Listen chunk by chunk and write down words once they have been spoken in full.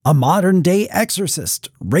A modern-day exorcist,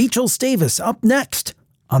 Rachel Stavis, up next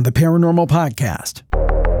on the Paranormal Podcast.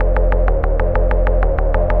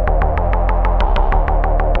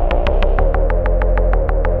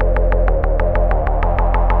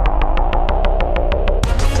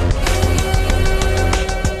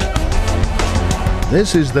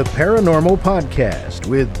 This is the Paranormal Podcast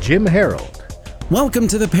with Jim Harold. Welcome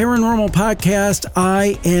to the Paranormal Podcast.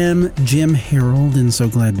 I am Jim Harold and so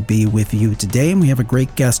glad to be with you today. And we have a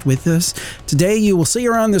great guest with us. Today you will see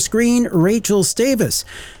her on the screen, Rachel Stavis.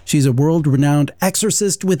 She's a world-renowned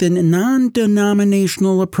exorcist with a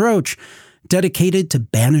non-denominational approach dedicated to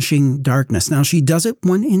banishing darkness. Now, she does it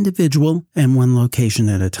one individual and one location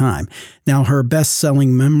at a time. Now, her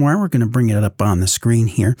best-selling memoir, we're going to bring it up on the screen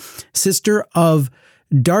here, Sister of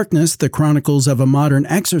Darkness, The Chronicles of a Modern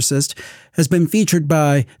Exorcist, has been featured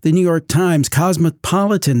by the New York Times,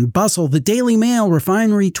 Cosmopolitan, Bustle, The Daily Mail,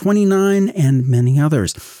 Refinery 29, and many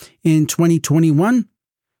others. In 2021,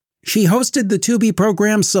 she hosted the Tubi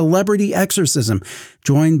program Celebrity Exorcism,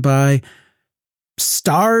 joined by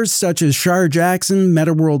stars such as Shar Jackson,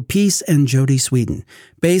 Meta World Peace, and Jodie Sweetin.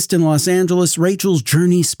 Based in Los Angeles, Rachel's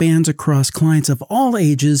journey spans across clients of all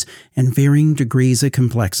ages and varying degrees of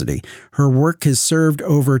complexity. Her work has served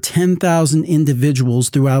over 10,000 individuals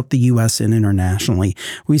throughout the U.S. and internationally.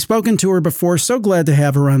 We've spoken to her before, so glad to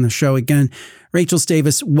have her on the show again. Rachel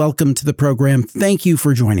Stavis, welcome to the program. Thank you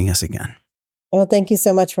for joining us again. Well, thank you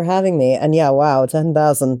so much for having me. And yeah, wow,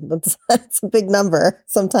 10,000. That's a big number.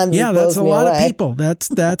 Sometimes yeah, that's a lot of people. That's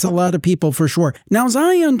a lot of people for sure. Now, as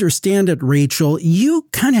I understand it, Rachel, you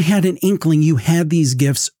kind of had an inkling you had these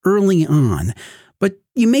gifts early on, but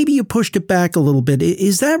you pushed it back a little bit.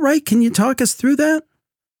 Is that right? Can you talk us through that?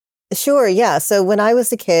 Sure, yeah. So when I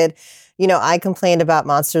was a kid, I complained about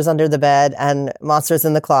monsters under the bed and monsters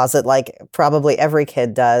in the closet, like probably every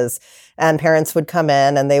kid does. And parents would come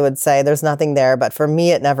in and they would say, there's nothing there. But for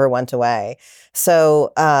me, it never went away.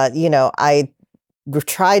 So, I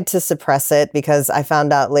tried to suppress it because I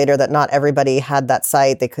found out later that not everybody had that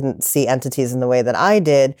sight. They couldn't see entities in the way that I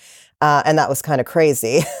did. And that was kind of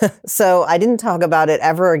crazy. So I didn't talk about it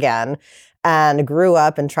ever again and grew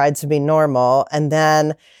up and tried to be normal. And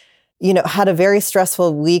then had a very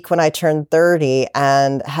stressful week when I turned 30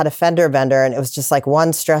 and had a fender bender, and it was just like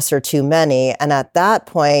one stressor too many. And at that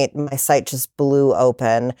point, my sight just blew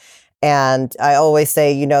open. And I always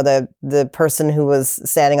say, the person who was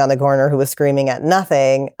standing on the corner who was screaming at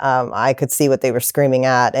nothing, I could see what they were screaming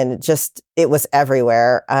at, and it was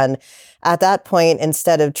everywhere. And at that point,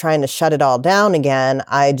 instead of trying to shut it all down again,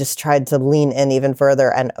 I just tried to lean in even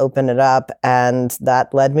further and open it up, and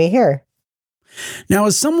that led me here. Now,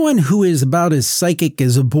 as someone who is about as psychic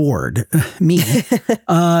as a board, me,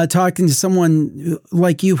 talking to someone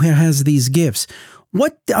like you who has these gifts,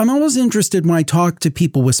 I'm always interested when I talk to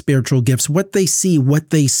people with spiritual gifts, what they see,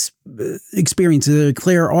 what they experience, a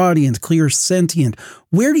clairaudience, clairsentient.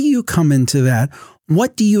 Where do you come into that?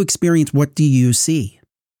 What do you experience? What do you see?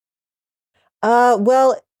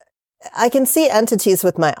 Well, I can see entities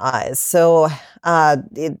with my eyes. So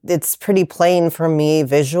it's pretty plain for me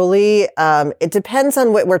visually. It depends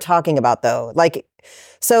on what we're talking about, though.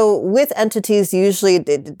 So with entities, usually,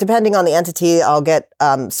 depending on the entity, I'll get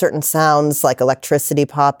certain sounds like electricity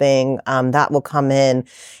popping. That will come in.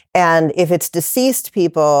 And if it's deceased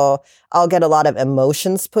people, I'll get a lot of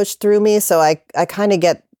emotions pushed through me. So I kind of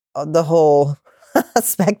get the whole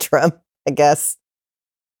spectrum, I guess.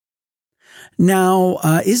 Now,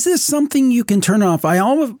 is this something you can turn off? I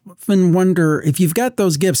often wonder if you've got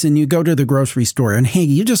those gifts and you go to the grocery store and, hey,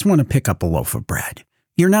 you just want to pick up a loaf of bread.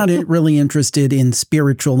 You're not really interested in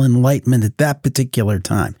spiritual enlightenment at that particular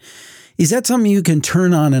time. Is that something you can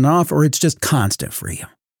turn on and off, or it's just constant for you?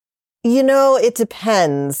 It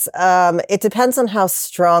depends. It depends on how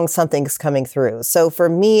strong something's coming through. So for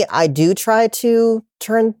me, I do try to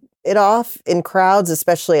turn it off in crowds,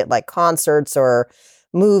 especially at like concerts or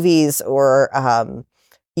movies or,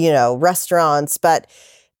 restaurants. But,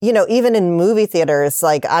 even in movie theaters,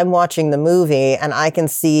 like I'm watching the movie and I can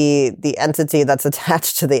see the entity that's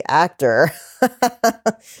attached to the actor.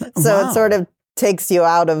 So It sort of takes you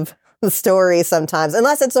out of the story sometimes,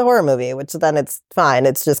 unless it's a horror movie, which then it's fine.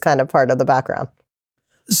 It's just kind of part of the background.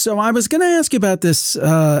 So I was going to ask you about this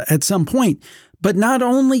at some point, but not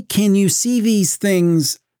only can you see these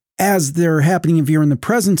things as they're happening if you're in the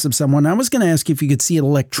presence of someone. I was going to ask you if you could see it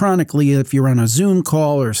electronically, if you're on a Zoom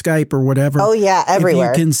call or Skype or whatever. Oh, yeah,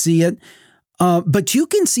 everywhere. If you can see it. But you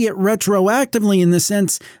can see it retroactively in the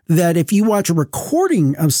sense that if you watch a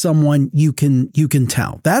recording of someone, you can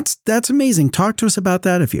tell. That's amazing. Talk to us about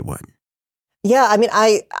that if you would. Yeah, I mean,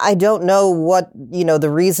 I don't know what, the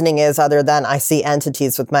reasoning is other than I see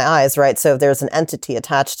entities with my eyes, right? So if there's an entity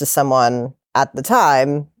attached to someone at the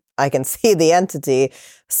time, I can see the entity.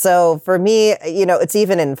 So for me, it's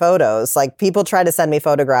even in photos. Like people try to send me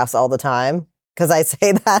photographs all the time because I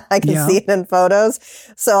say that I can Yeah. see it in photos.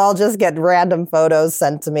 So I'll just get random photos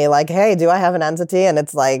sent to me like, "Hey, do I have an entity?" And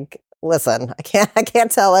it's like, "Listen, I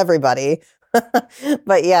can't tell everybody."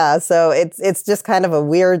 But yeah, so it's just kind of a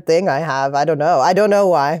weird thing I have. I don't know. I don't know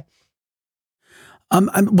why.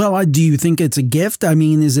 Well, do you think it's a gift? I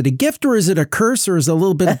mean, is it a gift or is it a curse or is it a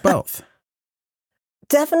little bit of both?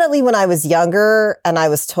 Definitely when I was younger and I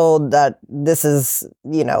was told that this is,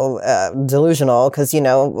 delusional because,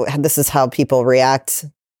 this is how people react.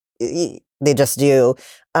 They just do.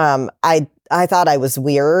 I thought I was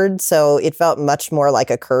weird. So it felt much more like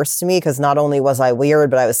a curse to me because not only was I weird,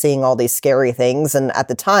 but I was seeing all these scary things. And at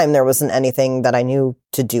the time, there wasn't anything that I knew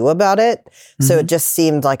to do about it. So it just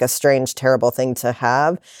seemed like a strange, terrible thing to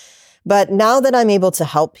have. But now that I'm able to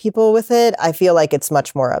help people with it, I feel like it's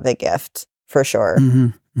much more of a gift for sure.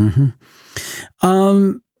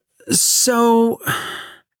 So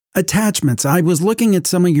attachments. I was looking at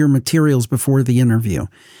some of your materials before the interview,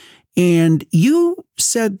 and you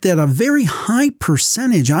said that a very high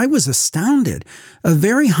percentage, I was astounded, a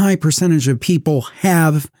very high percentage of people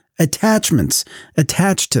have attachments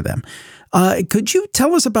attached to them. Could you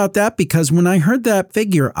tell us about that? Because when I heard that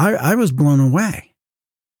figure, I was blown away.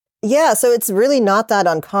 Yeah, so it's really not that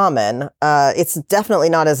uncommon. It's definitely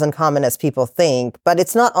not as uncommon as people think, but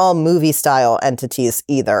it's not all movie style entities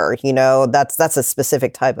either. That's a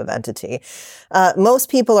specific type of entity.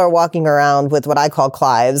 Most people are walking around with what I call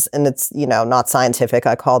Clives, and it's, not scientific.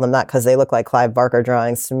 I call them that because they look like Clive Barker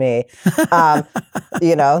drawings to me.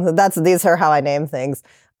 These are how I name things.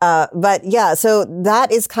 But yeah, so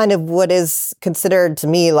that is kind of what is considered to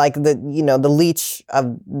me like the leech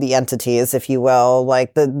of the entities, if you will,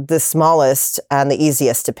 like the smallest and the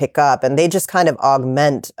easiest to pick up. And they just kind of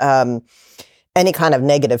augment any kind of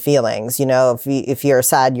negative feelings. If you're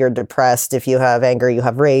sad, you're depressed. If you have anger, you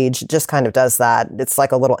have rage. It just kind of does that. It's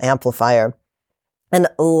like a little amplifier. And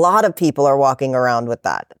a lot of people are walking around with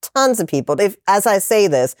that. Tons of people. As I say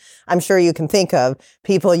this, I'm sure you can think of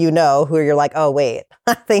people who you're like, oh wait,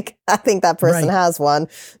 I think that person has one.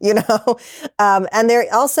 And they're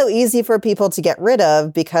also easy for people to get rid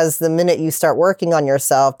of because the minute you start working on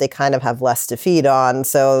yourself, they kind of have less to feed on.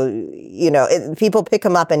 So people pick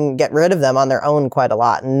them up and get rid of them on their own quite a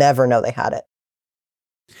lot and never know they had it.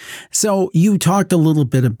 So you talked a little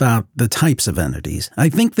bit about the types of entities. I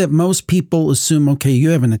think that most people assume, okay,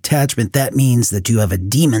 you have an attachment. That means that you have a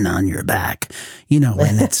demon on your back,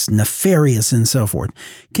 and it's nefarious and so forth.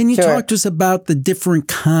 Can you talk to us about the different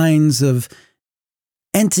kinds of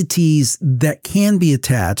entities that can be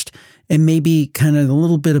attached and maybe kind of a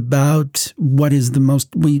little bit about what is the most,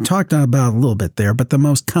 we talked about a little bit there, but the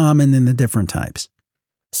most common in the different types?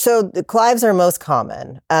 So the Clives are most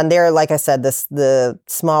common, and they're, like I said, the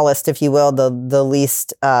smallest, if you will, the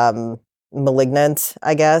least malignant,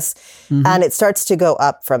 I guess. And it starts to go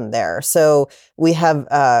up from there. So we have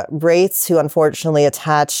wraiths who unfortunately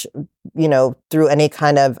attach, through any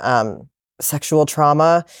kind of sexual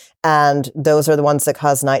trauma, and those are the ones that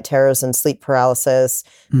cause night terrors and sleep paralysis.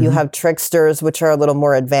 You have tricksters, which are a little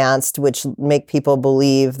more advanced, which make people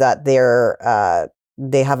believe that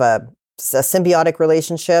they have a symbiotic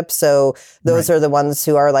relationship. So those are the ones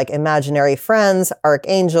who are like imaginary friends,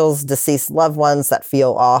 archangels, deceased loved ones that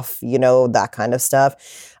feel off, that kind of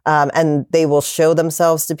stuff. And they will show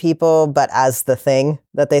themselves to people, but as the thing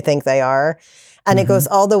that they think they are. And it goes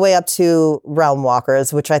all the way up to realm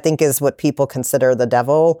walkers, which I think is what people consider the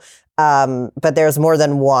devil. But there's more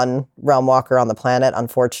than one realm walker on the planet,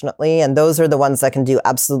 unfortunately. And those are the ones that can do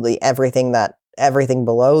absolutely everything that everything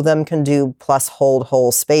below them can do, plus hold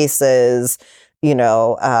whole spaces,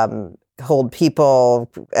 hold people,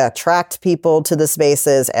 attract people to the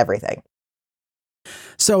spaces, everything.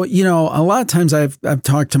 So, a lot of times I've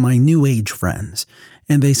talked to my new age friends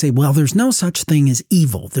and they say, well, there's no such thing as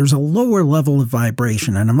evil. There's a lower level of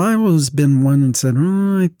vibration. And I've always been one and said,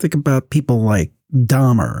 I think about people like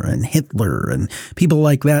Dahmer and Hitler and people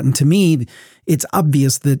like that. And to me, it's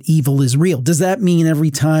obvious that evil is real. Does that mean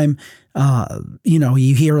every time,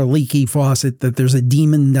 you hear a leaky faucet that there's a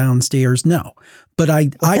demon downstairs? No. But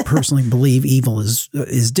I personally believe evil is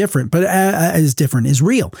different, but is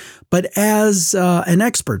real. But as an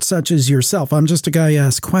expert such as yourself, I'm just a guy who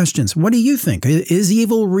asks questions. What do you think? Is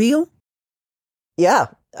evil real? Yeah.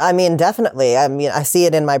 I mean, definitely. I mean, I see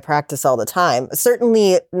it in my practice all the time.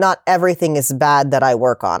 Certainly not everything is bad that I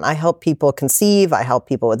work on. I help people conceive. I help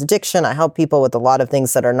people with addiction. I help people with a lot of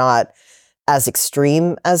things that are not as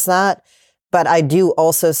extreme as that. But I do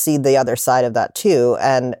also see the other side of that too.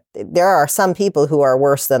 And there are some people who are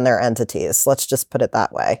worse than their entities. Let's just put it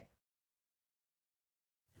that way.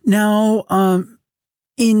 Now,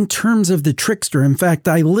 in terms of the trickster, in fact,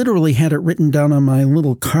 I literally had it written down on my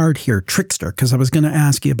little card here, trickster, because I was going to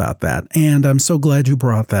ask you about that. And I'm so glad you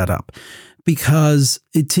brought that up. Because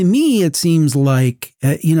to me, it seems like,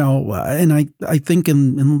 and I think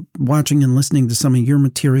in watching and listening to some of your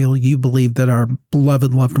material, you believe that our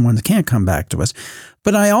beloved loved ones can't come back to us.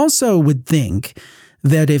 But I also would think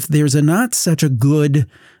that if there's not such a good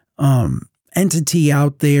entity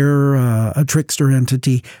out there, a trickster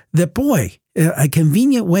entity, that boy, a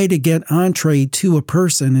convenient way to get entree to a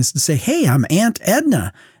person is to say, hey, I'm Aunt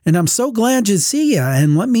Edna, and I'm so glad to see you,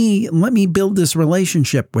 and let me build this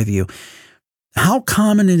relationship with you. How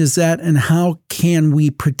common is that, and how can we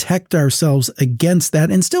protect ourselves against that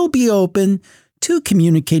and still be open to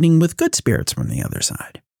communicating with good spirits from the other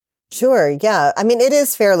side? Sure. Yeah. I mean, it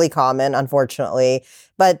is fairly common, unfortunately,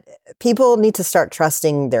 but people need to start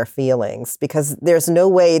trusting their feelings, because there's no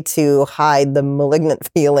way to hide the malignant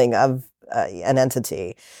feeling of an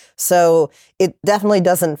entity. So it definitely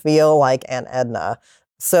doesn't feel like Aunt Edna.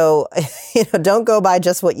 So, don't go by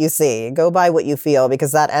just what you see. Go by what you feel,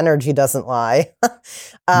 because that energy doesn't lie.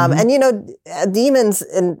 And, demons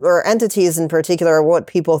or entities in particular are what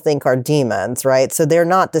people think are demons, right? So they're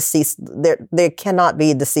not deceased. They cannot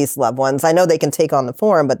be deceased loved ones. I know they can take on the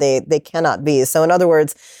form, but they cannot be. So in other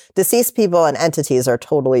words, deceased people and entities are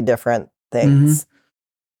totally different things.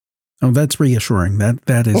 Oh, that's reassuring.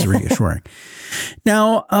 That is reassuring.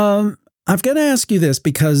 Now, I've got to ask you this,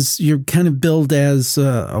 because you're kind of billed as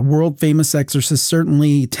a world famous exorcist.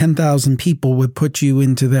 Certainly 10,000 people would put you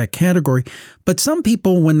into that category. But some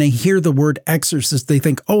people, when they hear the word exorcist, they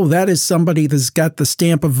think, oh, that is somebody that's got the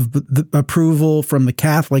stamp of the approval from the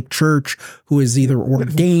Catholic Church, who is either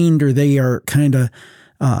ordained or they are kind of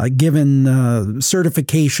given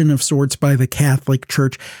certification of sorts by the Catholic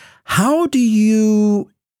Church. How do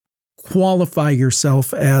you qualify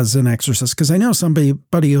yourself as an exorcist? Because I know somebody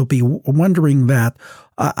will be wondering that.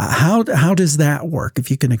 How does that work, if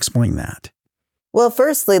you can explain that? Well,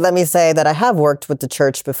 firstly, let me say that I have worked with the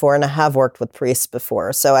church before, and I have worked with priests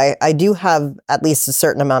before. So I do have at least a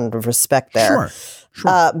certain amount of respect there.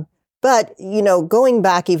 Sure. But, going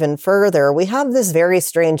back even further, we have this very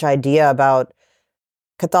strange idea about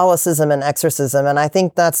Catholicism and exorcism. And I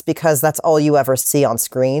think that's because that's all you ever see on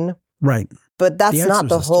screen. Right. But that's not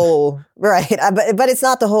the whole, right. But it's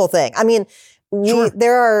not the whole thing. I mean,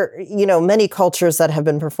 there are, many cultures that have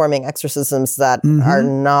been performing exorcisms that are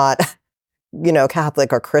not,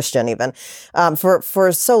 Catholic or Christian even,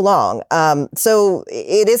 for so long. So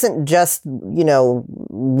it isn't just,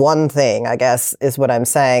 one thing, I guess, is what I'm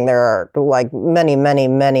saying. There are like many, many,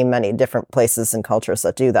 many, many different places and cultures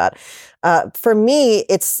that do that. For me,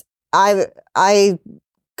 I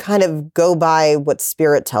kind of go by what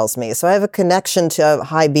spirit tells me. So I have a connection to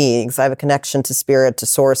high beings. I have a connection to spirit, to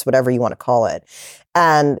source, whatever you want to call it.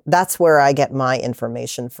 And that's where I get my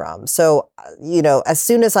information from. So, as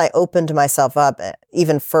soon as I opened myself up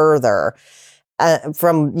even further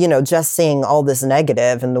from, just seeing all this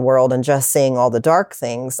negative in the world and just seeing all the dark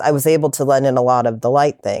things, I was able to let in a lot of the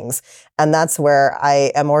light things. And that's where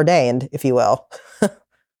I am ordained, if you will.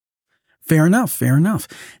 Fair enough.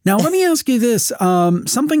 Now, let me ask you this,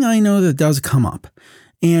 something I know that does come up.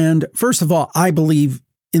 And first of all, I believe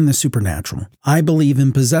in the supernatural. I believe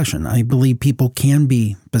in possession. I believe people can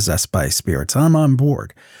be possessed by spirits. I'm on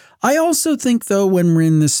board. I also think, though, when we're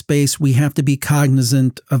in this space, we have to be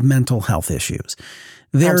cognizant of mental health issues.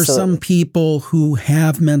 There are some people who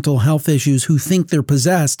have mental health issues who think they're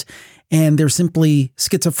possessed, and they're simply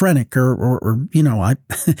schizophrenic or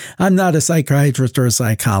I'm not a psychiatrist or a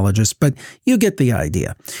psychologist, but you get the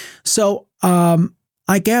idea. So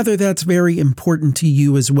I gather that's very important to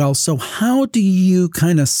you as well. So how do you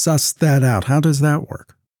kind of suss that out? How does that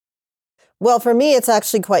work? Well, for me, it's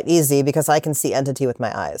actually quite easy because I can see entity with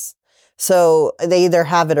my eyes. So they either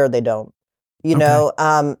have it or they don't,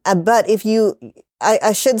 but if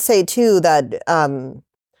I should say too that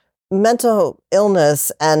mental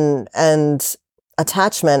illness and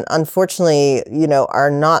attachment, unfortunately, are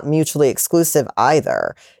not mutually exclusive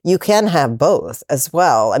either. You can have both as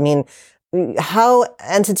well. I mean, how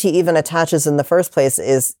entity even attaches in the first place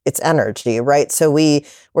is its energy, right? So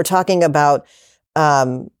we're talking about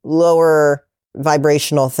lower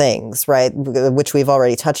vibrational things, right? Which we've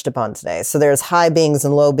already touched upon today. So there's high beings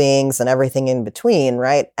and low beings and everything in between,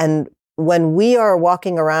 right? And when we are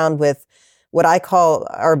walking around with what I call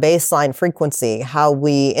our baseline frequency, how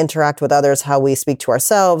we interact with others, how we speak to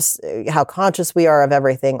ourselves, how conscious we are of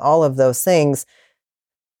everything, all of those things.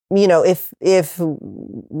 You know, if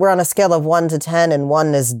we're on a scale of 1 to 10 and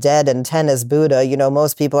 1 is dead and 10 is Buddha, you know,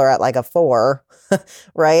 most people are at like a 4,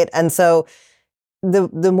 right? And so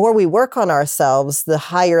the more we work on ourselves, the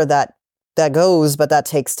higher that goes, but that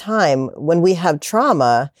takes time. When we have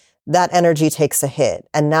trauma, that energy takes a hit,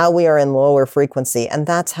 and now we are in lower frequency, and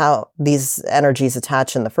that's how these energies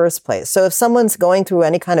attach in the first place. So if someone's going through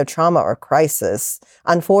any kind of trauma or crisis,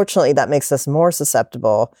 unfortunately, that makes us more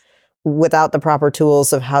susceptible without the proper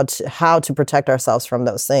tools of how to protect ourselves from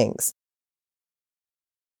those things.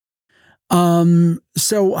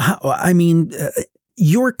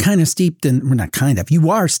 You're kind of steeped in, well, not kind of, you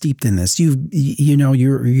are steeped in this.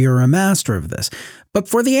 You're a master of this. But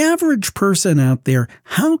for the average person out there,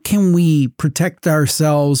 how can we protect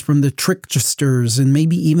ourselves from the tricksters and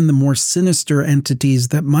maybe even the more sinister entities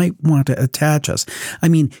that might want to attach us? I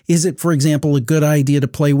mean, is it, for example, a good idea to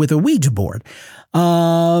play with a Ouija board?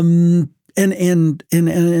 And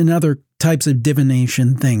other types of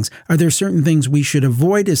divination things? Are there certain things we should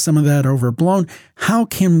avoid? Is some of that overblown? How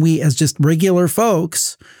can we, as just regular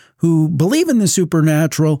folks who believe in the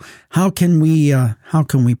supernatural, how can we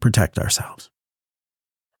protect ourselves?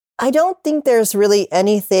 I don't think there's really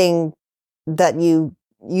anything that you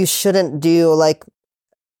shouldn't do. Like,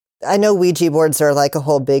 I know Ouija boards are like a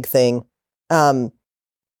whole big thing. Some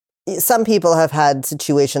people have had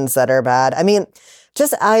situations that are bad. I mean,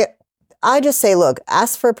 I just say, look,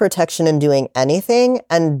 ask for protection in doing anything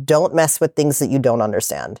and don't mess with things that you don't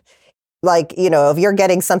understand. Like, you know, if you're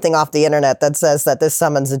getting something off the internet that says that this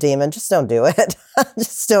summons a demon, just don't do it.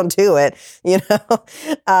 Just don't do it, you know,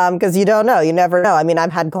 because you don't know. You never know. I mean,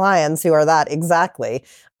 I've had clients who are that exactly.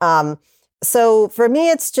 So for me,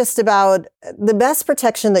 it's just about the best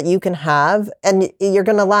protection that you can have. And you're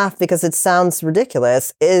going to laugh because it sounds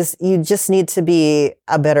ridiculous, is you just need to be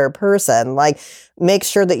a better person. Like, make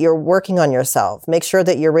sure that you're working on yourself. Make sure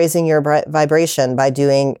that you're raising your vibration by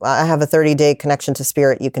doing, I have a 30-day connection to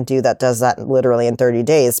spirit you can do that does that literally in 30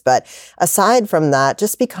 days. But aside from that,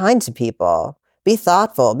 just be kind to people. Be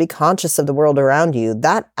thoughtful, be conscious of the world around you.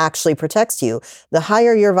 That actually protects you. The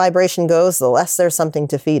higher your vibration goes, the less there's something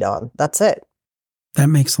to feed on. That's it. That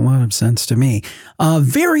makes a lot of sense to me. A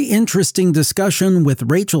very interesting discussion with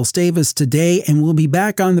Rachel Stavis today, and we'll be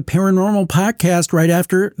back on the Paranormal Podcast right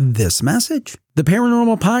after this message. The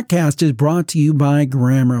Paranormal Podcast is brought to you by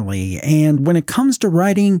Grammarly, and when it comes to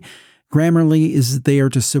writing, Grammarly is there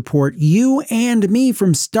to support you and me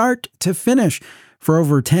from start to finish. For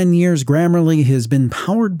over 10 years, Grammarly has been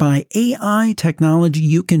powered by AI technology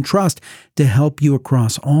you can trust to help you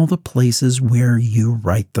across all the places where you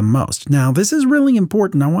write the most. Now, this is really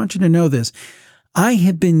important. I want you to know this. I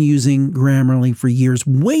have been using Grammarly for years,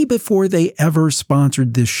 way before they ever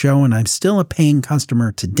sponsored this show, and I'm still a paying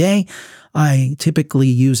customer today. I typically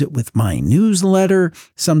use it with my newsletter.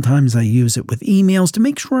 Sometimes I use it with emails to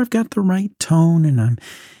make sure I've got the right tone, and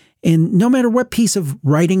no matter what piece of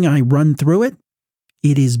writing I run through it,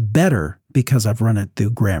 it is better because I've run it through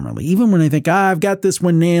Grammarly. Even when I think, I've got this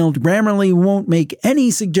one nailed, Grammarly won't make any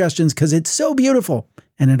suggestions because it's so beautiful.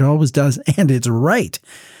 And it always does. And it's right.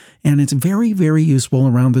 And it's very, very useful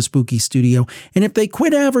around the spooky studio. And if they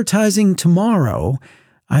quit advertising tomorrow,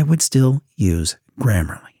 I would still use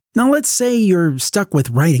Grammarly. Now, let's say you're stuck with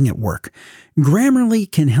writing at work.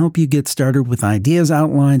 Grammarly can help you get started with ideas,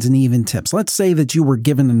 outlines, and even tips. Let's say that you were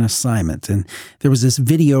given an assignment and there was this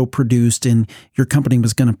video produced and your company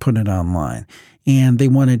was going to put it online and they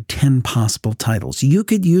wanted 10 possible titles. You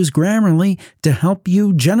could use Grammarly to help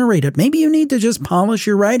you generate it. Maybe you need to just polish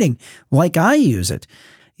your writing like I use it.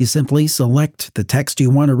 You simply select the text you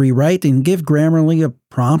want to rewrite and give Grammarly a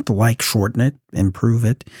prompt like shorten it, improve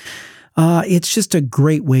it. It's just a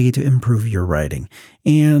great way to improve your writing.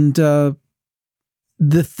 And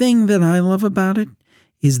the thing that I love about it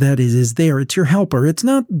is that it is there. It's your helper. It's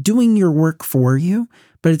not doing your work for you,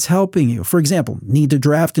 but it's helping you. For example, need to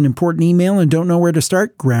draft an important email and don't know where to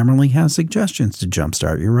start? Grammarly has suggestions to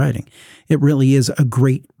jumpstart your writing. It really is a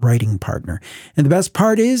great writing partner. And the best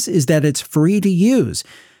part is that it's free to use.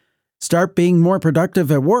 Start being more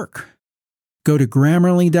productive at work. Go to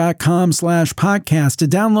Grammarly.com/podcast to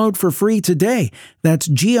download for free today. That's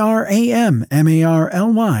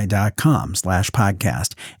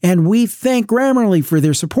Grammarly.com/podcast. And we thank Grammarly for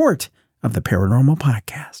their support of the Paranormal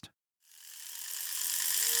Podcast.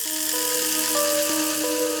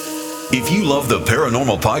 If you love the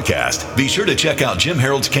Paranormal Podcast, be sure to check out Jim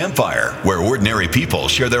Harold's Campfire, where ordinary people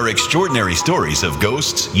share their extraordinary stories of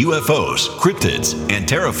ghosts, UFOs, cryptids, and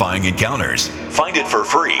terrifying encounters. Find it for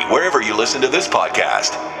free wherever you listen to this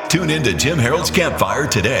podcast. Tune in to Jim Harold's Campfire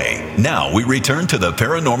today. Now we return to the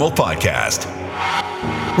Paranormal Podcast.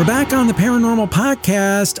 We're back on the Paranormal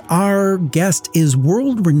Podcast. Our guest is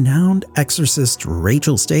world-renowned exorcist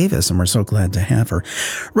Rachel Stavis, and we're so glad to have her.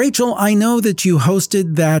 Rachel, I know that you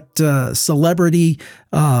hosted that celebrity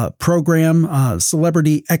program,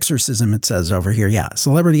 Celebrity Exorcism, it says over here. Yeah,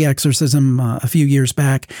 Celebrity Exorcism a few years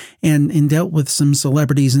back, and dealt with some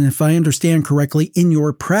celebrities. And if I understand correctly, in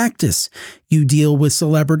your practice, you deal with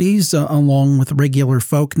celebrities along with regular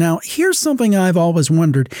folk. Now, here's something I've always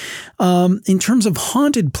wondered. In terms of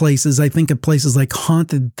haunted places, I think of places like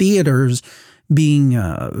haunted theaters being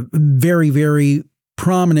very, very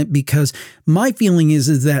prominent, because my feeling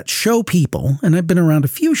is that show people, and I've been around a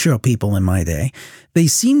few show people in my day, they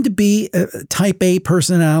seem to be type A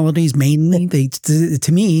personalities mainly.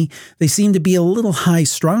 To me, they seem to be a little high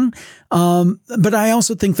strung, but I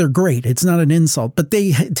also think they're great. It's not an insult, but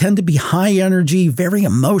they tend to be high energy, very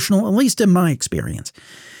emotional, at least in my experience.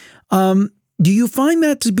 Do you find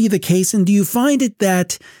that to be the case? And do you find it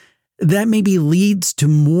that maybe leads to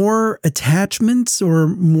more attachments or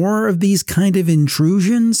more of these kind of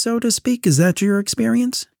intrusions, so to speak? Is that your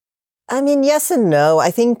experience? I mean, yes and no.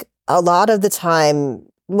 I think a lot of the time,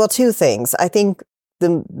 well, two things. I think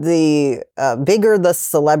the bigger the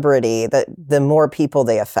celebrity, the more people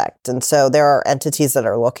they affect. And so there are entities that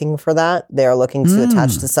are looking for that. They are looking to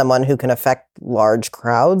attach to someone who can affect large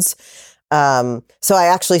crowds. So I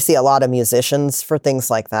actually see a lot of musicians for things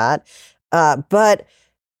like that. But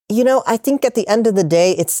I think at the end of the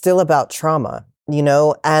day, it's still about trauma,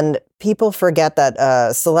 and people forget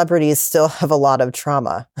that celebrities still have a lot of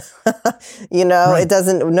trauma. Right. It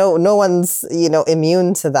doesn't, no one's,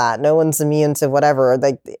 immune to that. No one's immune to whatever.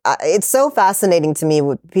 Like, it's so fascinating to me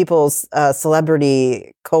with people's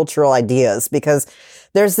celebrity cultural ideas, because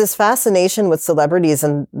there's this fascination with celebrities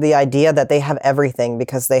and the idea that they have everything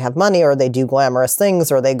because they have money, or they do glamorous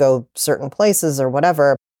things, or they go certain places or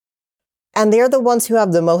whatever. And they're the ones who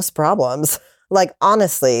have the most problems. Like,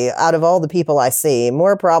 honestly, out of all the people I see,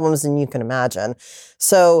 more problems than you can imagine.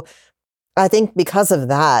 So I think because of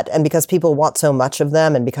that, and because people want so much of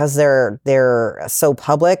them, and because they're so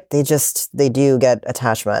public, they do get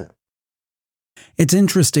attachment. It's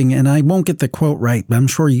interesting, and I won't get the quote right, but I'm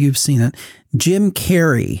sure you've seen it. Jim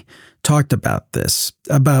Carrey talked about this,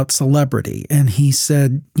 about celebrity, and he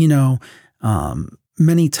said,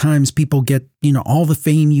 many times people get, all the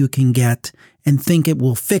fame you can get and think it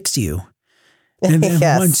will fix you. And then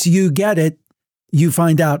Yes. Once you get it, you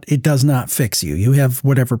find out it does not fix you. You have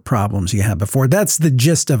whatever problems you had before. That's the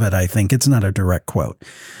gist of it, I think. It's not a direct quote.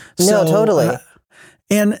 No, totally.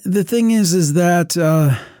 And the thing is that,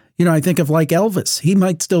 I think of like Elvis. He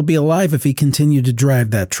might still be alive if he continued to drive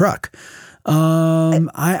that truck.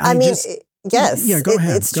 Yes, yeah, go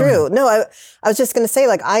ahead. It's true. No, I was just going to say,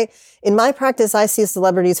 like, in my practice, I see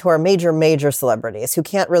celebrities who are major, major celebrities who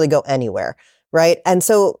can't really go anywhere. Right. And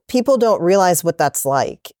so people don't realize what that's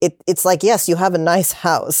like. It's like, yes, you have a nice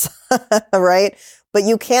house, right? But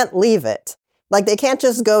you can't leave it. Like, they can't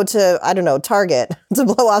just go to, I don't know, Target to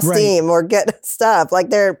blow off steam or get stuff. Like,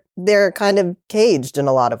 they're kind of caged in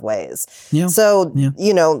a lot of ways. Yeah. So,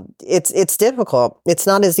 it's difficult. It's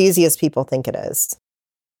not as easy as people think it is.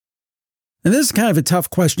 And this is kind of a tough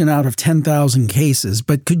question out of 10,000 cases,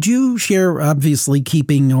 but could you share, obviously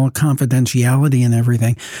keeping all confidentiality and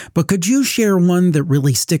everything, but could you share one that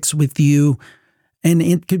really sticks with you? And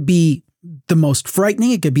it could be the most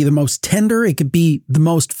frightening, it could be the most tender, it could be the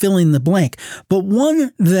most fill in the blank, but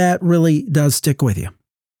one that really does stick with you.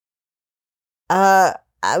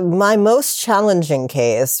 My most challenging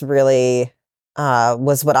case really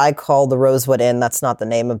was what I call the Rosewood Inn. That's not the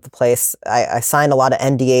name of the place. I sign a lot of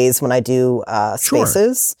NDAs when I do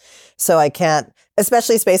spaces. Sure. So I can't,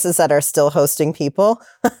 especially spaces that are still hosting people,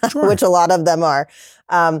 sure. Which a lot of them are.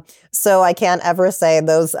 So I can't ever say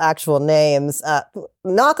those actual names.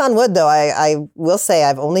 Knock on wood, though, I will say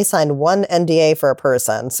I've only signed one NDA for a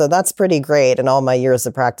person. So that's pretty great. In all my years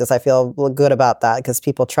of practice, I feel good about that because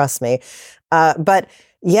people trust me. But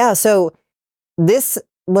yeah, so this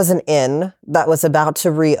was an inn that was about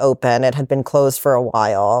to reopen. It had been closed for a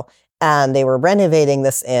while, and they were renovating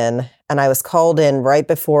this inn. And I was called in right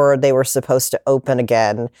before they were supposed to open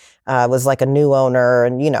again. It was like a new owner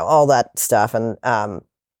and, all that stuff. And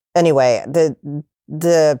anyway,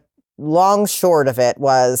 the long short of it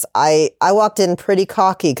was I walked in pretty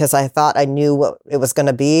cocky because I thought I knew what it was going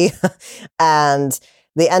to be. And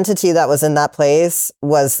the entity that was in that place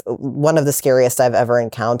was one of the scariest I've ever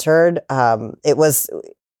encountered. It was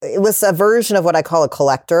a version of what I call a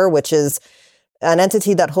collector, which is an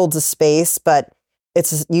entity that holds a space, but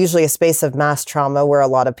it's usually a space of mass trauma where a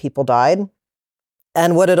lot of people died.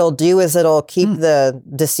 And what it'll do is it'll keep the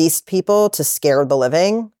deceased people to scare the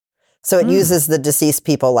living. So it uses the deceased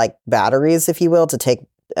people like batteries, if you will, to take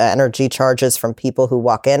energy charges from people who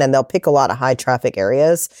walk in, and they'll pick a lot of high traffic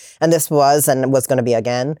areas. And this was going to be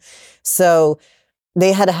again. So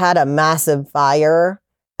they had a massive fire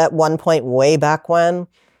at one point way back when.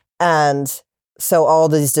 And so all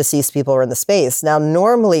these deceased people are in the space. Now,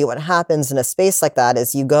 normally what happens in a space like that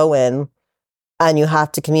is you go in and you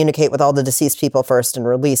have to communicate with all the deceased people first and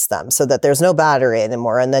release them so that there's no battery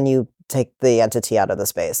anymore. And then you take the entity out of the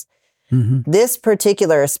space. This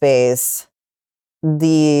particular space,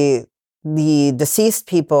 the deceased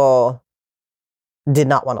people did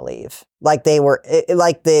not want to leave. Like they were,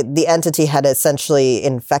 like the entity had essentially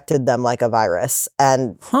infected them like a virus.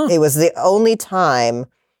 And it was the only time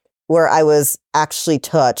where I was actually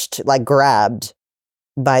touched, like grabbed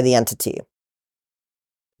by the entity,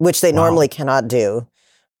 which they normally cannot do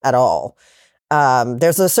at all.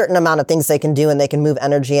 There's a certain amount of things they can do, and they can move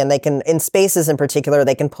energy, and they can, in spaces in particular,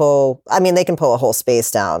 they can pull a whole space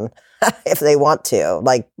down if they want to.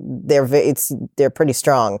 Like they're pretty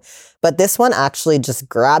strong. But this one actually just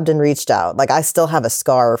grabbed and reached out. Like I still have a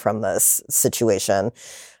scar from this situation.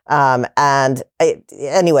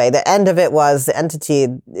 Anyway, the end of it was the entity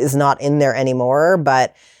is not in there anymore,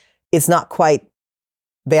 but it's not quite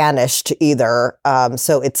banished either.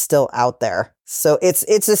 So it's still out there. So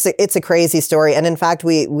it's a crazy story. And in fact,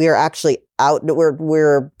 we are actually out.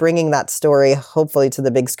 We're bringing that story hopefully to the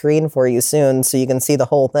big screen for you soon, so you can see the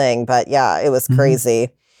whole thing. But yeah, it was crazy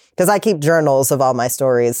because I keep journals of all my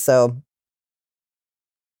stories. So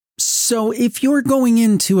if you're going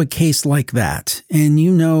into a case like that, and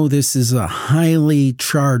you know this is a highly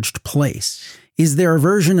charged place, is there a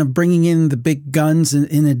version of bringing in the big guns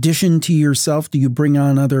in addition to yourself? Do you bring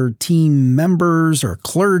on other team members or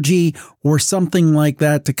clergy or something like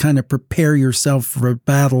that to kind of prepare yourself for a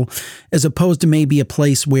battle, as opposed to maybe a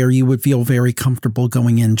place where you would feel very comfortable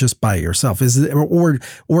going in just by yourself?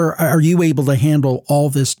 Or are you able to handle all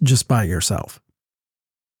this just by yourself?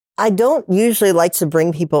 I don't usually like to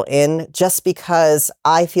bring people in just because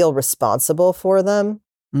I feel responsible for them.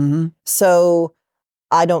 So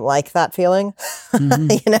I don't like that feeling,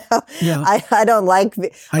 you know. Yeah. I don't like.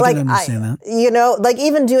 I can understand that. You know, like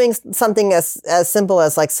even doing something as simple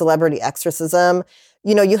as like celebrity exorcism.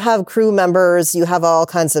 You know, you have crew members, you have all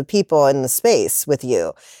kinds of people in the space with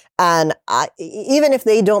you, and even if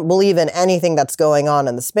they don't believe in anything that's going on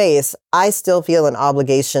in the space, I still feel an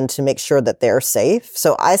obligation to make sure that they're safe.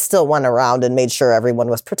 So I still went around and made sure everyone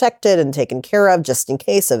was protected and taken care of, just in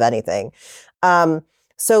case of anything.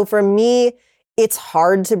 So for me, it's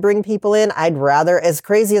hard to bring people in. I'd rather, as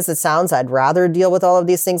crazy as it sounds, I'd rather deal with all of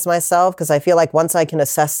these things myself, because I feel like once I can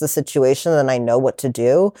assess the situation, then I know what to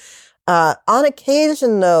do. On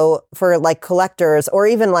occasion, though, for like collectors, or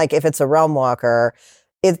even like if it's a realm walker,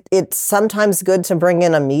 it's sometimes good to bring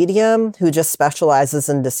in a medium who just specializes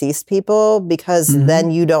in deceased people, because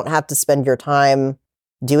then you don't have to spend your time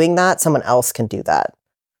doing that. Someone else can do that.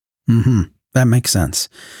 That makes sense.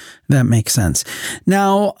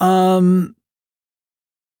 Now,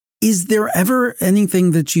 is there ever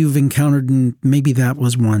anything that you've encountered, and maybe that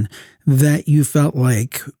was one, that you felt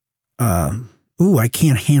like, I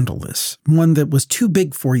can't handle this? One that was too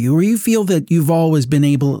big for you, or you feel that you've always been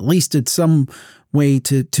able, at least in some way,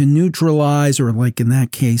 to neutralize, or like in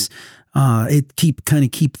that case,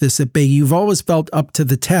 keep this at bay? You've always felt up to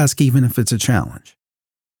the task, even if it's a challenge.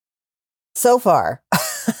 So far.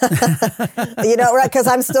 You know, right? Because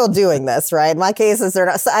I'm still doing this, right? My cases are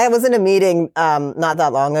not. So I was in a meeting not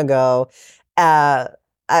that long ago.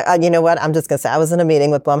 You know what? I'm just gonna say I was in a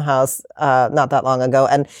meeting with Blumhouse not that long ago,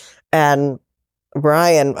 and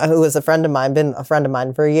Brian, who was a friend of mine, been a friend of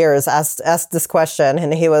mine for years, asked this question,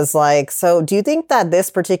 and he was like, "So, do you think that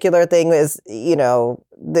this particular thing is, you know,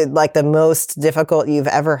 the most difficult you've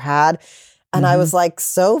ever had?" And I was like,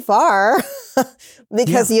 so far,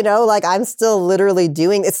 because, you know, like I'm still literally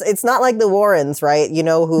doing, it's not like the Warrens, right? You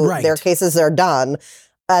know, who their cases are done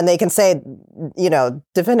and they can say, you know,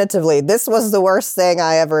 definitively, this was the worst thing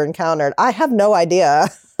I ever encountered. I have no idea.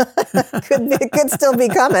 It could still be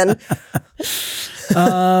coming.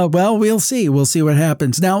 Well, we'll see. We'll see what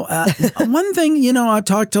happens. Now, one thing, you know, I've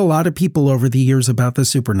talked to a lot of people over the years about the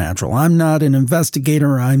supernatural. I'm not an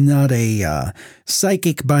investigator. I'm not a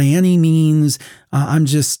psychic by any means. I'm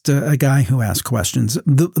just a guy who asks questions.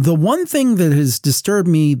 The one thing that has disturbed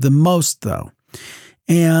me the most, though,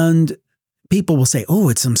 And people will say, oh,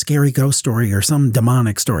 it's some scary ghost story or some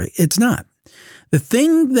demonic story. It's not. The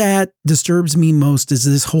thing that disturbs me most is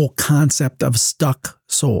this whole concept of stuck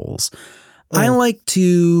souls. I like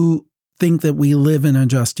to think that we live in a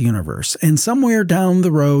just universe, and somewhere down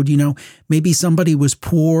the road, maybe somebody was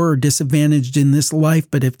poor or disadvantaged in this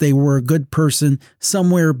life, but if they were a good person,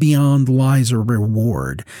 somewhere beyond lies a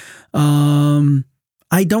reward.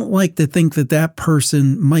 I don't like to think that that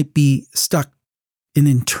person might be stuck in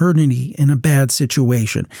eternity in a bad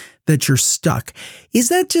situation, that you're stuck. Is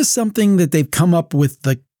that just something that they've come up with,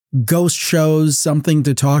 the ghost shows, something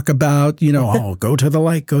to talk about, oh, go to the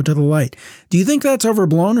light, go to the light. Do you think that's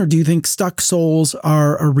overblown, or do you think stuck souls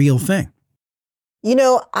are a real thing?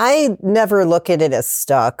 I never look at it as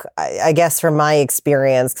stuck. I guess from my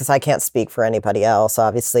experience, because I can't speak for anybody else,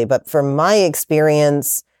 obviously, but from my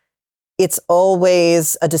experience, it's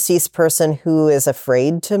always a deceased person who is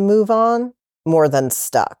afraid to move on more than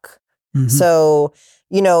stuck. Mm-hmm. So,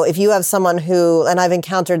 if you have someone who, and I've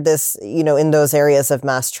encountered this, in those areas of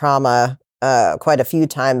mass trauma quite a few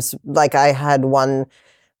times. Like I had one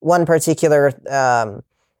particular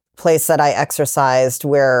place that I exorcised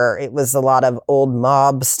where it was a lot of old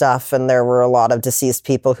mob stuff, and there were a lot of deceased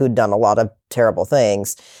people who'd done a lot of terrible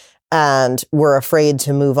things and were afraid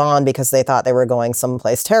to move on because they thought they were going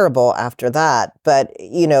someplace terrible after that. But,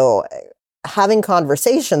 having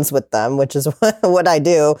conversations with them, which is what I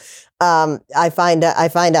do, I find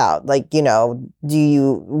out, like,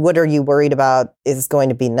 what are you worried about is going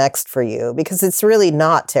to be next for you? Because it's really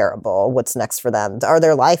not terrible what's next for them. Are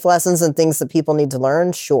there life lessons and things that people need to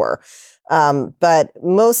learn? Sure. But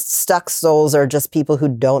most stuck souls are just people who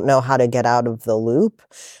don't know how to get out of the loop,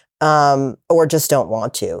 or just don't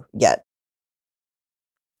want to yet.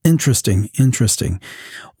 Interesting.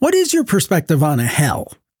 What is your perspective on a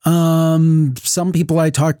hell? Some people I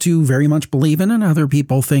talk to very much believe in, and other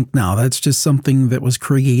people think, no, that's just something that was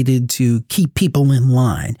created to keep people in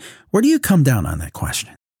line. Where do you come down on that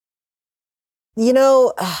question?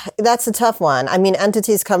 That's a tough one. I mean,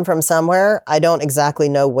 entities come from somewhere. I don't exactly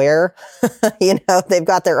know where. They've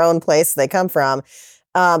got their own place they come from.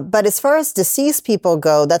 But as far as deceased people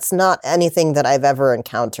go, that's not anything that I've ever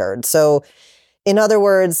encountered. So, in other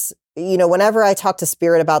words, whenever I talk to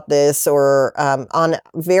spirit about this, or on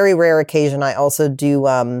very rare occasion, I also do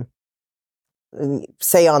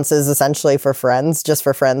seances essentially for friends, just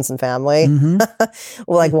for friends and family,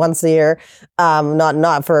 like once a year,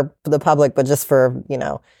 not for the public, but just for,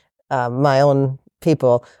 my own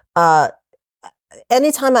people.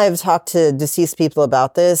 Anytime I've talked to deceased people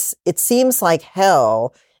about this, it seems like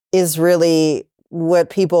hell is really what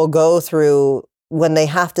people go through when they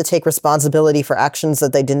have to take responsibility for actions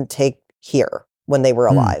that they didn't take here when they were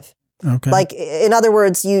alive. Okay. Like, in other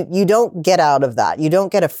words, you don't get out of that. You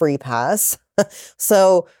don't get a free pass.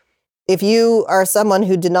 So if you are someone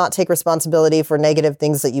who did not take responsibility for negative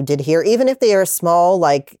things that you did here, even if they are small,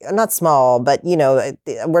 like, not small, but,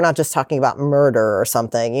 we're not just talking about murder or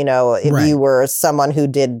something, if you were someone who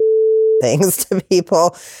did things to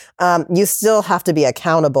people, you still have to be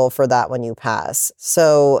accountable for that when you pass.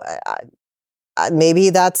 So maybe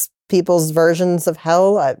that's people's versions of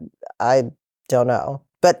hell. I don't know,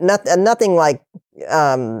 but nothing like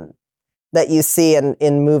that you see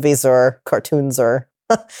in movies or cartoons or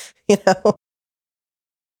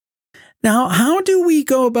Now, how do we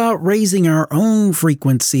go about raising our own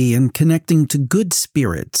frequency and connecting to good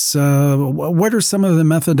spirits? What are some of the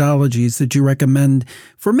methodologies that you recommend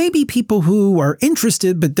for maybe people who are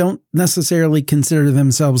interested but don't necessarily consider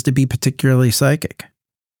themselves to be particularly psychic?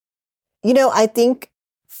 I think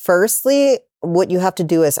firstly, what you have to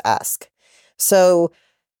do is ask. So,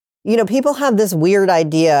 people have this weird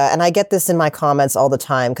idea, and I get this in my comments all the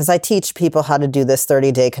time because I teach people how to do this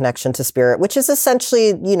 30-day connection to spirit, which is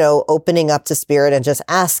essentially, opening up to spirit and just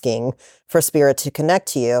asking for spirit to connect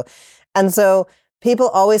to you. And so people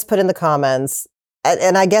always put in the comments,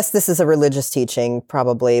 and I guess this is a religious teaching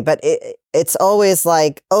probably, but it's always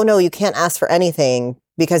like, oh no, you can't ask for anything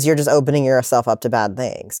because you're just opening yourself up to bad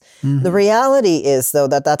things. Mm-hmm. The reality is, though,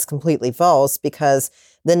 that that's completely false, because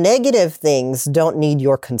the negative things don't need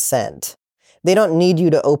your consent. They don't need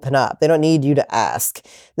you to open up. They don't need you to ask.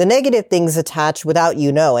 The negative things attach without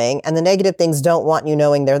you knowing, and the negative things don't want you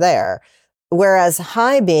knowing they're there. Whereas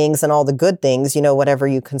high beings and all the good things, whatever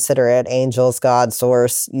you consider it, angels, God,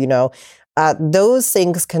 source, those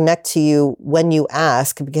things connect to you when you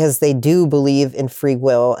ask, because they do believe in free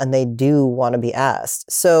will and they do want to be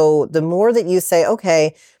asked. So the more that you say,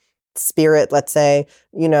 okay, spirit, let's say,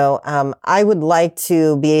 I would like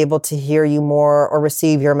to be able to hear you more, or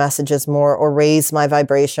receive your messages more, or raise my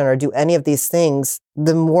vibration, or do any of these things,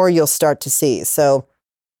 the more you'll start to see. So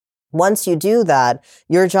Once you do that,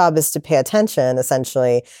 your job is to pay attention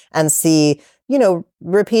essentially and see,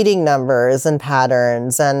 repeating numbers and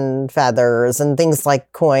patterns and feathers and things like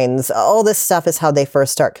coins. All this stuff is how they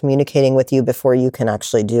first start communicating with you before you can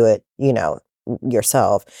actually do it,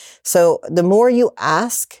 yourself. So the more you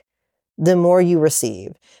ask, the more you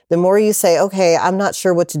receive. The more you say, okay, I'm not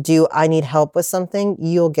sure what to do, I need help with something,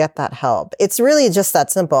 you'll get that help. It's really just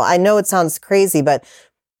that simple. I know it sounds crazy, but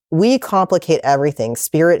we complicate everything.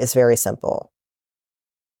 Spirit is very simple.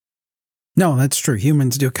 No, that's true.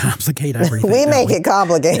 Humans do complicate everything. We make it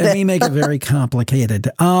complicated. And we make it very complicated.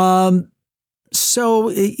 So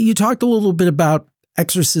you talked a little bit about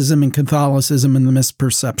exorcism and Catholicism and the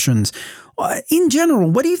misperceptions. In general,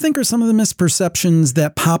 what do you think are some of the misperceptions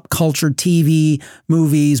that pop culture, TV,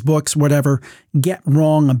 movies, books, whatever, get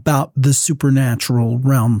wrong about the supernatural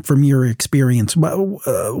realm from your experience?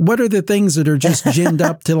 What are the things that are just ginned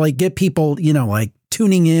up to like get people, like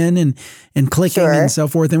tuning in and clicking and so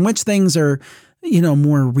forth? And which things are,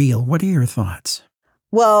 more real? What are your thoughts?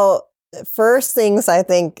 Well, first things I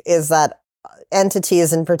think is that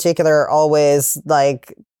entities in particular are always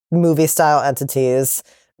like movie style entities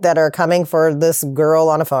that are coming for this girl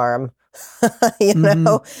on a farm,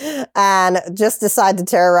 and just decide to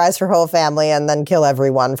terrorize her whole family and then kill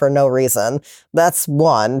everyone for no reason. That's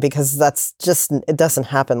one, because it doesn't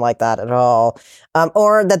happen like that at all.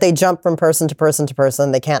 Or that they jump from person to person to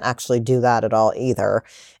person. They can't actually do that at all either.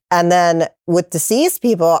 And then with deceased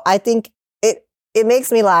people, I think it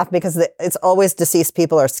makes me laugh because it's always deceased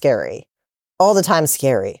people are scary. All the time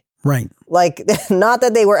scary. Right. Like, not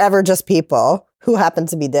that they were ever just people who happened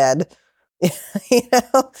to be dead.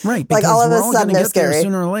 Right. Like all of a sudden they're scary.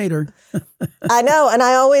 Sooner or later. I know. And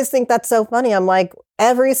I always think that's so funny. I'm like,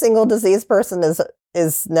 every single deceased person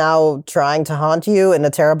is now trying to haunt you in a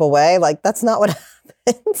terrible way. Like, that's not what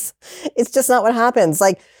happens. It's just not what happens.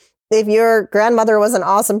 Like, if your grandmother was an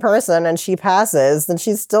awesome person and she passes, then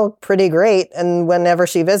she's still pretty great. And whenever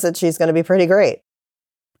she visits, she's going to be pretty great.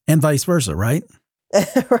 And vice versa, right?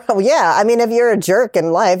 Yeah. I mean, if you're a jerk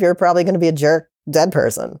in life, you're probably going to be a jerk dead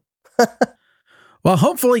person. Well,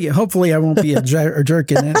 hopefully I won't be a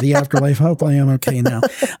jerk in the afterlife. Hopefully I'm okay now.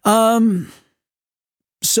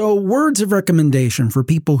 So words of recommendation for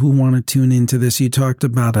people who want to tune into this. You talked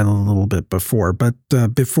about it a little bit before, but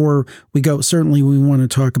before we go, certainly we want to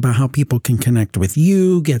talk about how people can connect with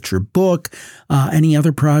you, get your book, any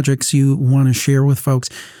other projects you want to share with folks.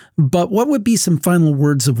 But what would be some final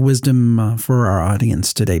words of wisdom for our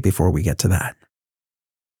audience today before we get to that?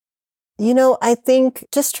 I think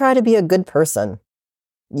just try to be a good person.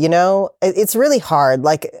 It's really hard.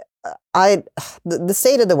 Like the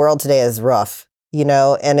state of the world today is rough,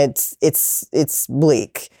 and it's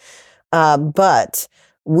bleak. But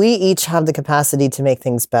we each have the capacity to make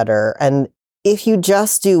things better. And if you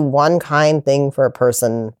just do one kind thing for a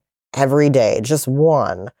person every day, just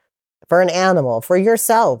one, for an animal, for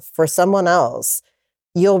yourself, for someone else,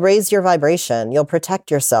 you'll raise your vibration, you'll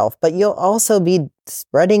protect yourself, but you'll also be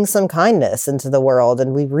spreading some kindness into the world.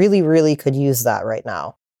 And we really, really could use that right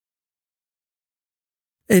now.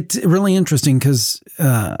 It's really interesting because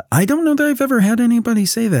I don't know that I've ever had anybody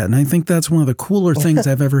say that. And I think that's one of the cooler things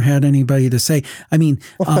I've ever had anybody to say. I mean,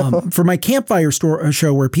 for my campfire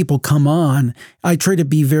show where people come on, I try to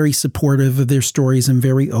be very supportive of their stories and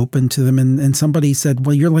very open to them. And somebody said,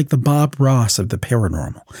 well, you're like the Bob Ross of the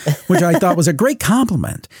paranormal, which I thought was a great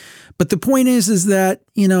compliment. But the point is that,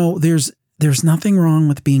 there's nothing wrong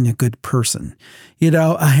with being a good person.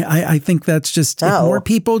 I think that's just, if more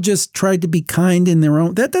people just tried to be kind in their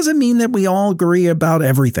own, that doesn't mean that we all agree about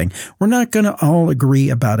everything. We're not going to all agree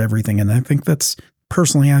about everything. And I think that's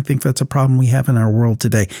a problem we have in our world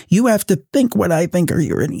today. You have to think what I think or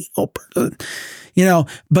you're an evil person,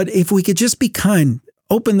 but if we could just be kind,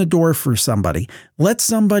 open the door for somebody, let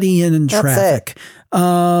somebody in traffic,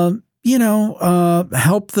 help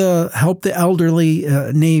the elderly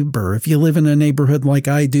neighbor. If you live in a neighborhood like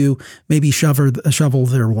I do, maybe shovel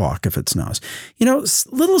their walk if it snows.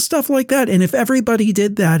 Little stuff like that. And if everybody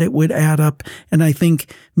did that, it would add up. And I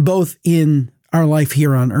think both in our life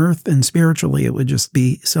here on earth and spiritually, it would just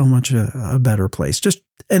be so much a better place.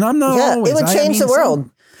 And I'm not always. It would change the world.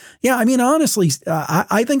 Yeah, I mean, honestly,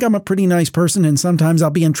 I think I'm a pretty nice person, and sometimes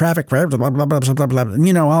I'll be in traffic, blah, blah, blah, blah, blah, blah,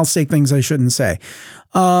 blah. I'll say things I shouldn't say.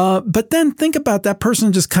 But then think about that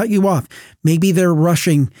person just cut you off. Maybe they're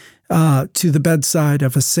rushing to the bedside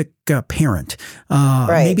of a sick parent.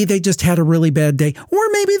 Right. Maybe they just had a really bad day, or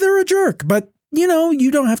maybe they're a jerk. But,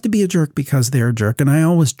 you don't have to be a jerk because they're a jerk. And I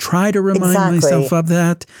always try to remind myself of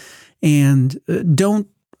that. And don't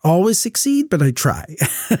always succeed, but I try.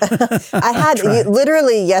 I had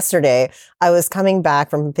literally yesterday, I was coming back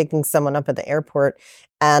from picking someone up at the airport,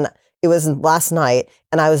 and it was last night,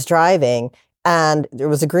 and I was driving, and there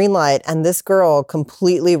was a green light, and this girl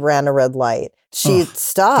completely ran a red light. She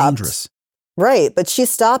stopped. Dangerous. Right. But she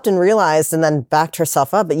stopped and realized and then backed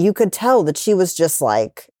herself up. But you could tell that she was just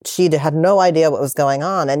like, she had no idea what was going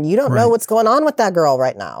on. And you don't know what's going on with that girl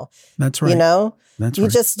right now. That's right. You know? That's you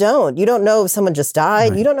right. just don't. You don't know if someone just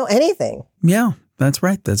died. Right. You don't know anything. Yeah. That's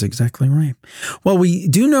right. That's exactly right. Well, we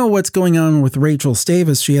do know what's going on with Rachel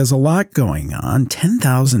Stavis. She has a lot going on.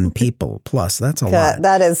 10,000 people plus. That's a lot.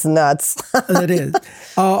 That is nuts. That is.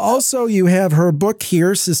 Also, you have her book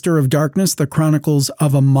here, Sister of Darkness, The Chronicles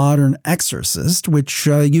of a Modern Exorcist, which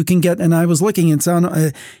you can get. And I was looking, it's on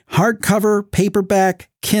a hardcover,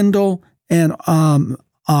 paperback, Kindle, and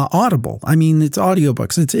Audible. I mean, it's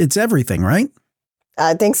audiobooks. It's everything, right?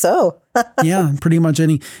 I think so. Yeah, pretty much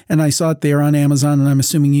any. And I saw it there on Amazon, and I'm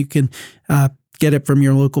assuming you can get it from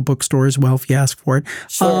your local bookstore as well if you ask for it.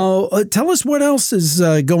 Sure. Tell us what else is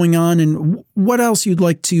going on and what else you'd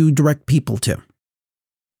like to direct people to.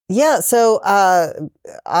 Yeah, so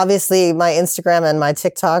obviously my Instagram and my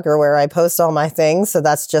TikTok are where I post all my things. So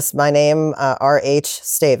that's just my name, R.H.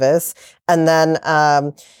 Stavis. And then,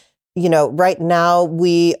 right now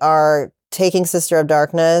we are taking Sister of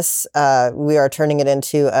Darkness. We are turning it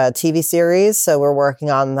into a TV series. So we're working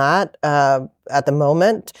on that at the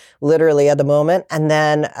moment, literally at the moment. And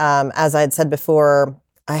then, as I had said before,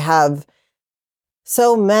 I have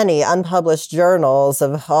so many unpublished journals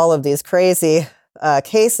of all of these crazy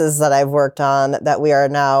cases that I've worked on that we are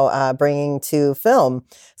now bringing to film.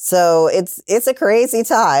 So it's a crazy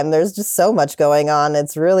time. There's just so much going on.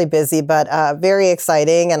 It's really busy, but very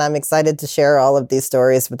exciting. And I'm excited to share all of these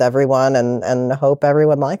stories with everyone and hope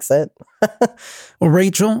everyone likes it. Well,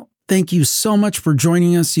 Rachel, thank you so much for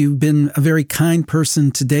joining us. You've been a very kind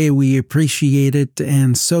person today. We appreciate it,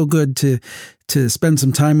 and so good to spend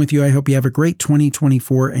some time with you. I hope you have a great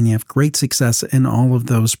 2024 and you have great success in all of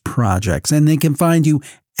those projects. And they can find you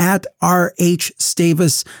at RH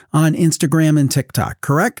Stavis on Instagram and TikTok,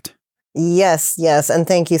 correct? Yes. And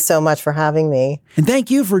thank you so much for having me. And thank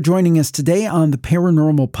you for joining us today on the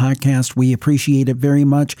Paranormal Podcast. We appreciate it very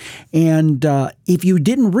much. And if you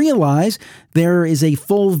didn't realize, there is a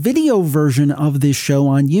full video version of this show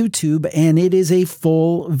on YouTube, and it is a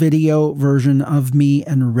full video version of me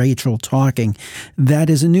and Rachel talking. That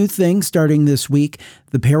is a new thing starting this week.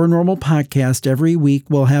 The Paranormal Podcast every week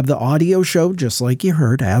will have the audio show, just like you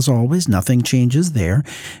heard. As always, nothing changes there.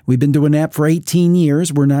 We've been doing that for 18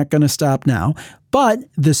 years. We're not going to stop now. But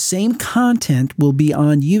the same content will be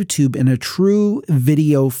on YouTube in a true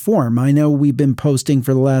video form. I know we've been posting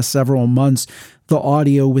for the last several months the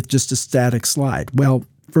audio with just a static slide. Well,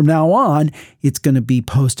 from now on, it's going to be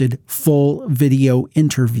posted full video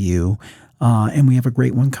interview. And we have a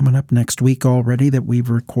great one coming up next week already that we've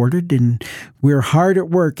recorded, and we're hard at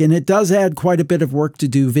work. And it does add quite a bit of work to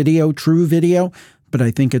do video, true video, but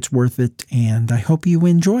I think it's worth it, and I hope you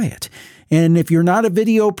enjoy it. And if you're not a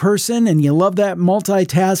video person and you love that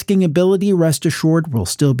multitasking ability, rest assured we'll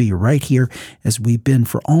still be right here as we've been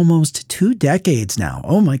for almost 2 decades now.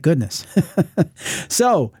 Oh my goodness.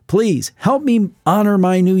 So please help me honor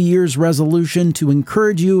my New Year's resolution to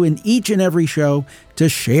encourage you in each and every show to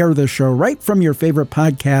share the show right from your favorite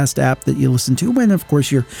podcast app that you listen to. And of course,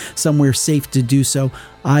 you're somewhere safe to do so.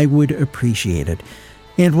 I would appreciate it.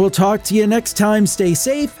 And we'll talk to you next time. Stay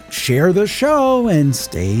safe, share the show, and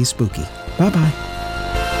stay spooky. Bye-bye.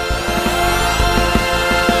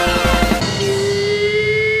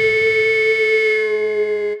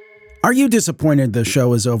 Are you disappointed the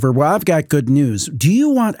show is over? Well, I've got good news. Do you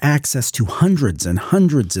want access to hundreds and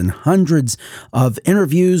hundreds and hundreds of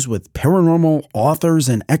interviews with paranormal authors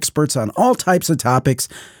and experts on all types of topics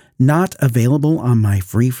not available on my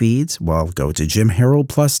free feeds? Well, go to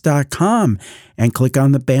jimharoldplus.com and click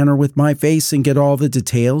on the banner with my face and get all the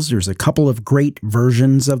details. There's a couple of great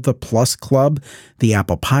versions of the Plus Club, the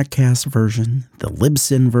Apple Podcast version, the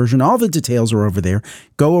Libsyn version. All the details are over there.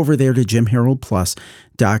 Go over there to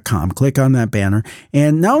jimharoldplus.com. Click on that banner.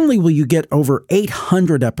 And not only will you get over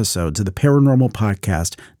 800 episodes of the Paranormal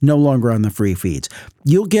Podcast no longer on the free feeds,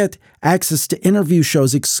 you'll get access to interview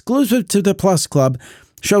shows exclusive to the Plus Club.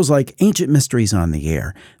 Shows like Ancient Mysteries on the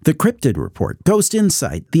Air, The Cryptid Report, Ghost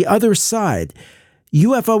Insight, The Other Side,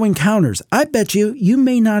 UFO Encounters. I bet you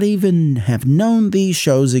may not even have known these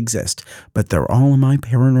shows exist, but they're all in my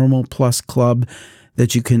Paranormal Plus Club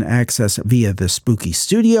that you can access via the Spooky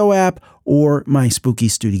Studio app or my Spooky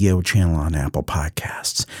Studio channel on Apple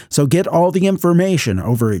Podcasts. So get all the information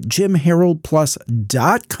over at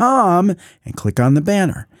jimharoldplus.com and click on the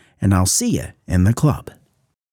banner. and I'll see you in the club.